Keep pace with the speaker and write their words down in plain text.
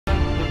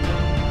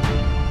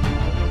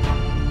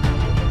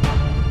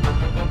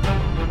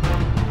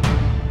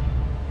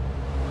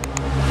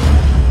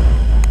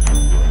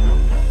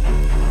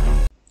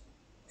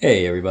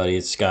Hey everybody,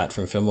 it's Scott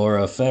from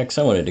Filmora Effects.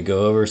 I wanted to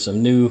go over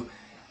some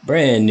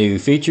brand new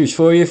features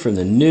for you from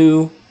the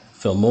new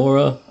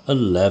Filmora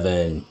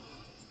 11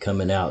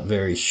 coming out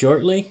very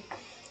shortly.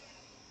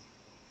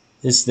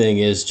 This thing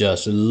is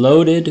just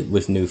loaded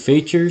with new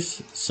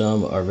features.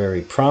 Some are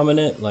very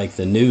prominent, like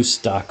the new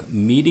stock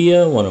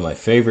media, one of my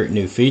favorite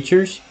new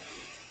features.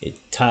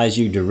 It ties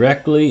you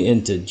directly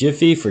into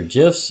Jiffy for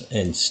GIFs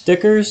and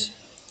stickers.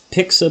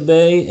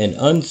 Pixabay and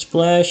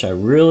Unsplash. I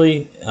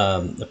really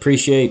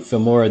appreciate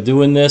Filmora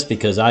doing this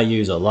because I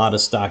use a lot of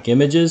stock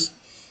images.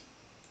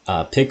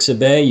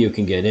 Pixabay, you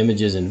can get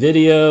images and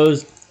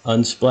videos.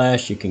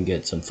 Unsplash, you can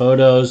get some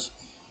photos.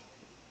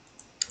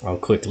 I'll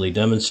quickly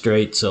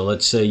demonstrate. So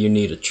let's say you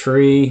need a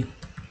tree.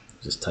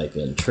 Just type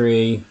in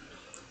tree.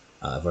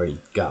 I've already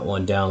got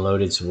one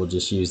downloaded, so we'll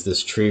just use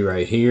this tree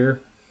right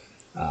here.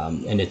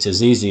 And it's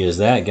as easy as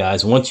that,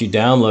 guys. Once you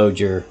download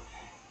your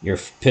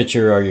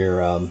picture or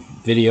your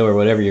video or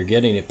whatever you're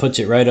getting, it puts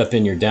it right up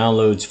in your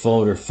downloads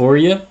folder for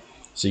you,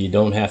 so you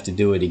don't have to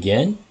do it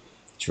again.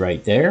 It's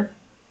right there.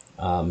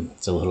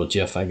 It's a little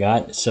GIF I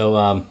got.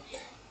 So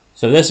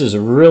this is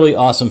a really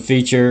awesome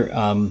feature.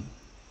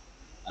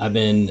 I've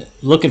been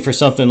looking for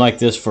something like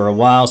this for a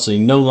while, so you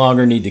no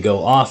longer need to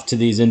go off to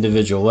these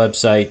individual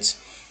websites.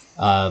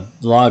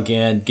 Log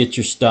in, get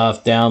your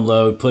stuff,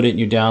 download, put it in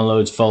your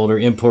downloads folder,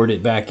 import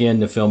it back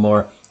into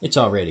Filmora. It's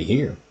already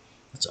here.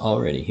 It's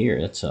already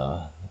here. That's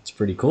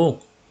pretty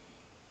cool.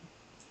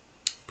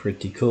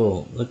 Pretty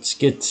cool. Let's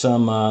get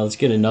some. Let's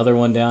get another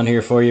one down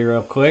here for you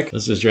real quick.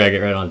 Let's just drag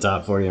it right on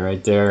top for you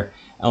right there.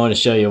 I want to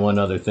show you one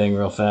other thing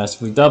real fast.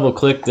 If we double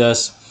click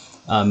this,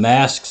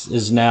 masks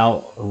is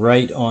now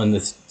right on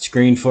the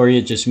screen for you.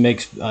 It just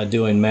makes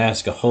doing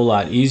masks a whole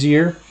lot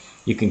easier.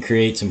 You can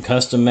create some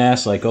custom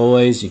masks like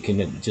always. You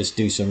can just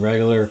do some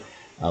regular.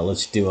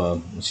 Let's do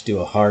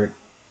a heart.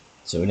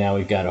 So now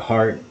we've got a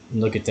heart.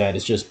 Look at that.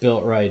 It's just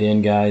built right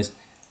in, guys.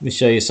 Let me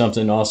show you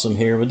something awesome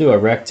here. We'll do a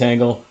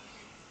rectangle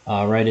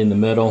right in the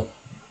middle.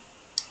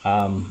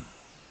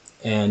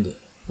 And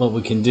what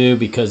we can do,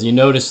 because you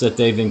notice that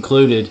they've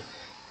included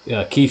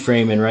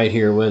keyframing right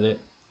here with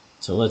it.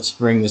 So let's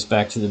bring this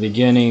back to the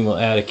beginning. We'll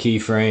add a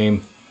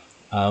keyframe.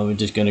 We're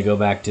just going to go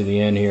back to the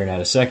end here and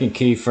add a second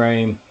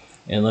keyframe.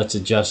 And let's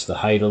adjust the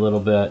height a little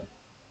bit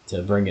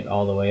to bring it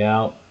all the way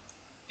out.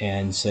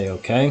 And say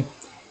OK.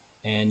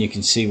 And you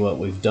can see what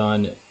we've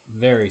done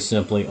very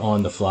simply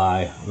on the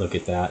fly. Look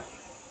at that.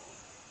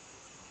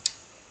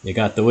 You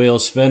got the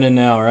wheels spinning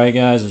now, right,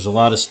 guys? There's a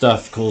lot of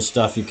stuff, cool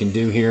stuff you can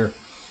do here.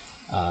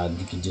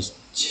 You can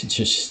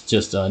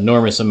just an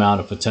enormous amount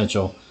of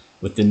potential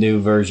with the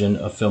new version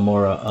of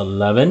Filmora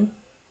 11.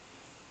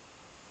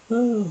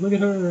 Oh, look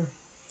at her.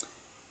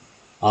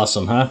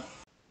 Awesome, huh?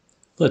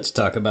 Let's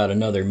talk about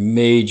another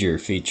major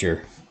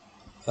feature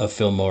of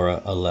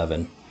Filmora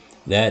 11.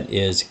 That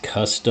is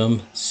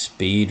custom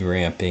speed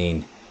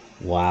ramping.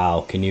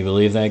 Wow, can you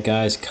believe that,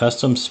 guys?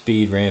 Custom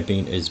speed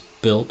ramping is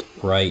built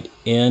right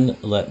in.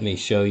 Let me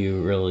show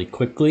you really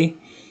quickly.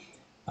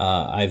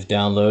 I've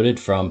downloaded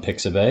from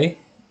Pixabay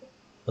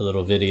a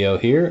little video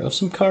here of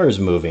some cars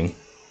moving.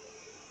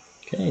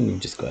 Okay, and you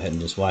just go ahead and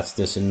just watch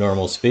this in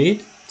normal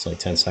speed. It's only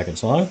 10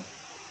 seconds long.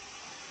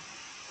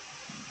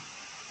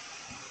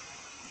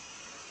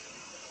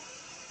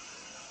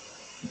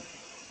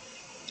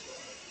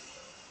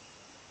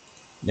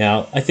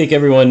 Now, I think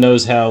everyone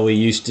knows how we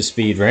used to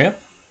speed ramp.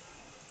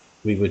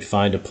 We would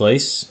find a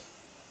place.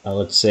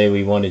 Let's say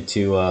we wanted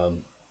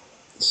to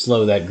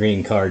slow that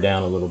green car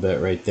down a little bit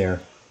right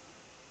there.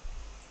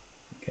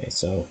 Okay,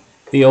 so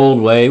the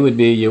old way would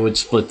be you would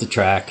split the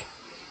track.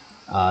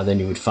 Then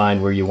you would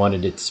find where you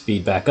wanted it to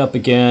speed back up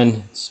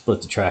again,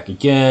 split the track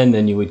again.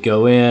 Then you would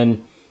go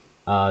in,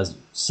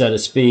 set a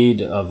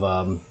speed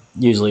of,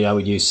 usually I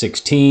would use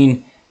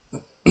 16.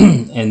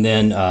 And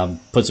then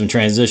put some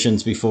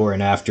transitions before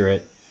and after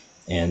it,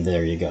 and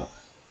there you go.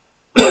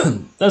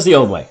 That's the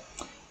old way.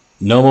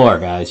 No more,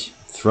 guys.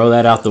 Throw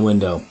that out the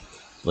window.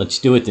 Let's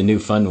do it the new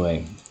fun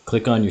way.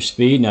 Click on your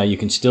speed. Now you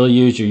can still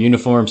use your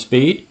uniform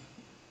speed.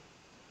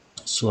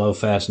 Slow,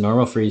 fast,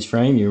 normal, freeze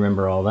frame. You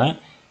remember all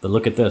that. But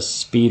look at this,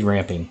 speed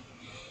ramping.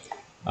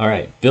 All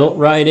right, built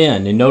right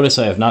in. And notice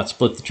I have not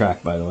split the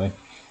track, by the way.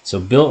 So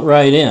built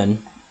right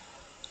in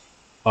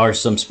are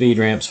some speed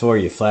ramps for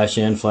you. Flash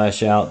in,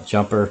 flash out,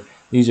 jumper.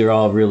 These are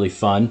all really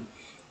fun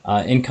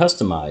and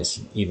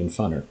customize, even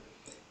funner.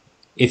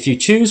 If you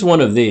choose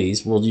one of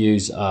these, we'll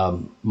use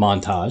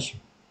Montage.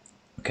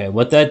 Okay,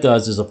 what that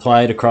does is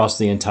apply it across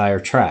the entire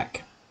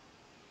track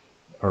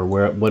or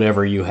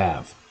whatever you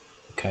have.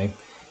 Okay,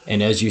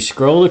 and as you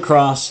scroll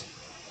across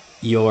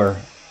your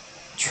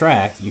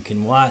track, you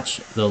can watch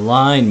the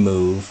line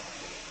move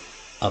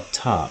up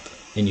top.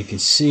 And you can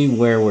see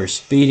where we're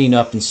speeding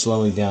up and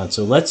slowing down.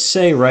 So let's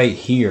say right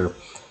here,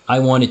 I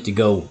want it to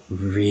go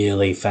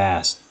really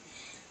fast.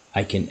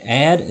 I can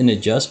add an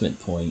adjustment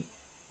point,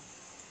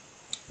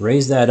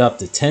 raise that up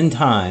to 10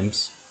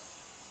 times,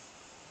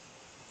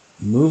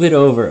 move it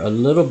over a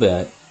little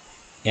bit,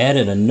 add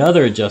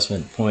another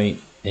adjustment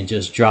point, and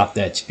just drop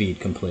that speed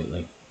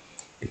completely.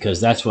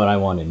 Because that's what I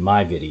want in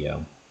my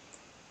video.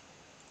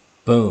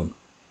 Boom.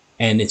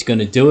 And it's going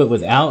to do it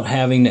without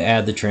having to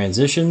add the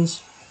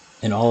transitions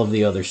and all of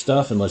the other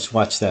stuff. And let's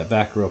watch that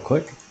back real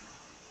quick.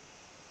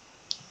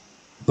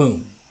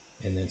 Boom.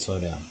 And then slow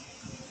down.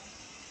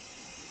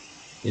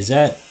 Is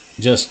that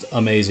just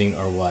amazing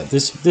or what?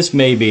 This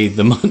may be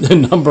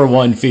the number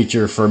one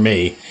feature for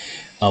me,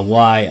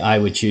 why I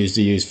would choose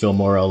to use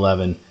Filmora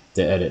 11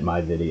 to edit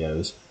my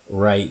videos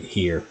right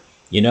here.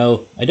 You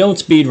know, I don't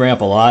speed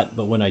ramp a lot,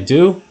 but when I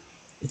do,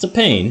 it's a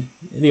pain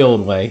the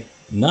old way.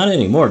 Not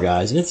anymore,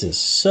 guys. It's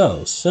just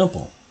so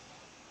simple.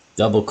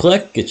 Double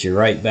click, get you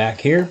right back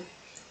here.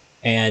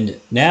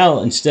 And now,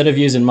 instead of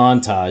using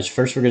Montage,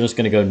 first we're just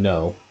going to go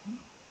no.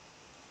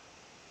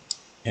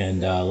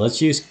 And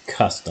let's use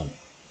custom.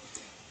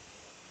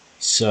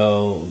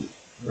 So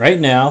right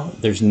now,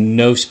 there's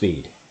no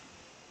speed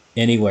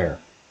anywhere.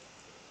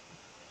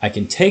 I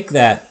can take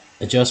that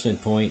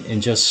adjustment point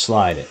and just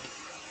slide it.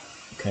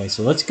 Okay,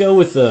 so let's go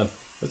with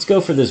let's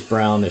go for this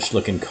brownish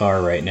looking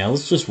car right now.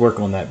 Let's just work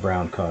on that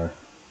brown car.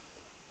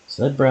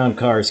 So that brown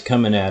car is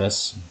coming at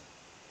us.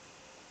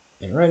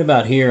 And right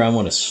about here, I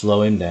want to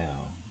slow him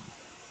down.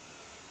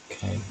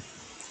 Okay.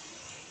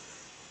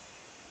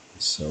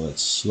 So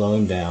let's slow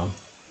him down.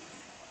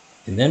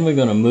 And then we're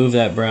going to move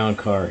that brown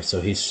car.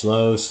 So he's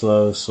slow,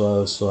 slow,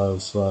 slow, slow,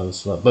 slow,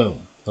 slow.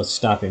 Boom. Let's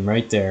stop him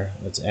right there.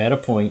 Let's add a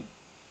point.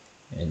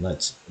 And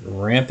let's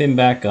ramp him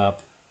back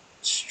up.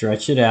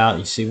 Stretch it out.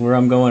 You see where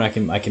I'm going?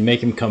 I can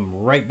make him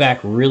come right back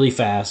really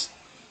fast,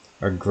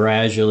 or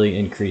gradually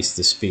increase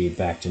the speed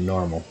back to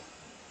normal.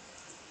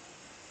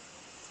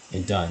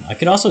 And done. I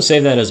can also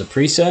save that as a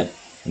preset,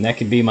 and that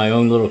could be my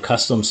own little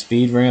custom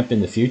speed ramp in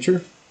the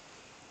future.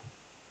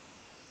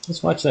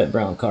 Let's watch that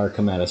brown car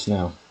come at us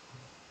now.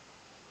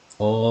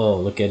 Oh,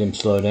 look at him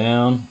slow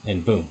down,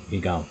 and boom,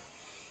 he's gone.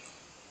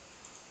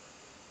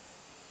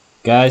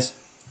 Guys,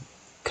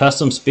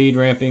 custom speed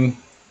ramping,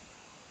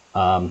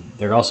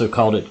 they're also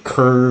called it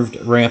curved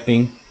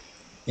ramping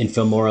in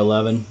Filmora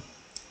 11,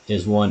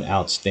 is one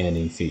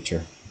outstanding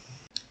feature.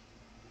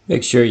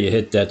 Make sure you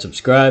hit that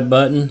subscribe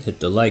button, hit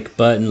the like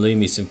button, leave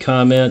me some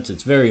comments.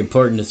 It's very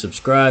important to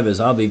subscribe, as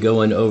I'll be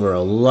going over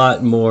a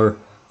lot more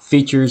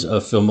features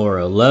of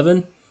Filmora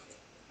 11.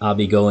 I'll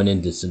be going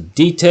into some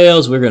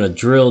details. We're going to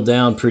drill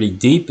down pretty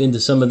deep into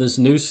some of this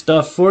new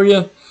stuff for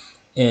you.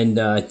 And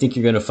I think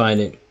you're going to find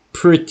it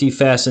pretty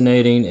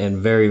fascinating and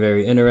very,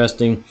 very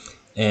interesting.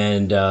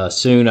 And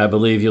soon, I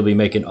believe you'll be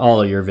making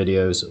all of your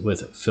videos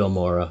with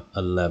Filmora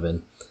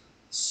 11.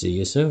 See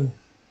you soon.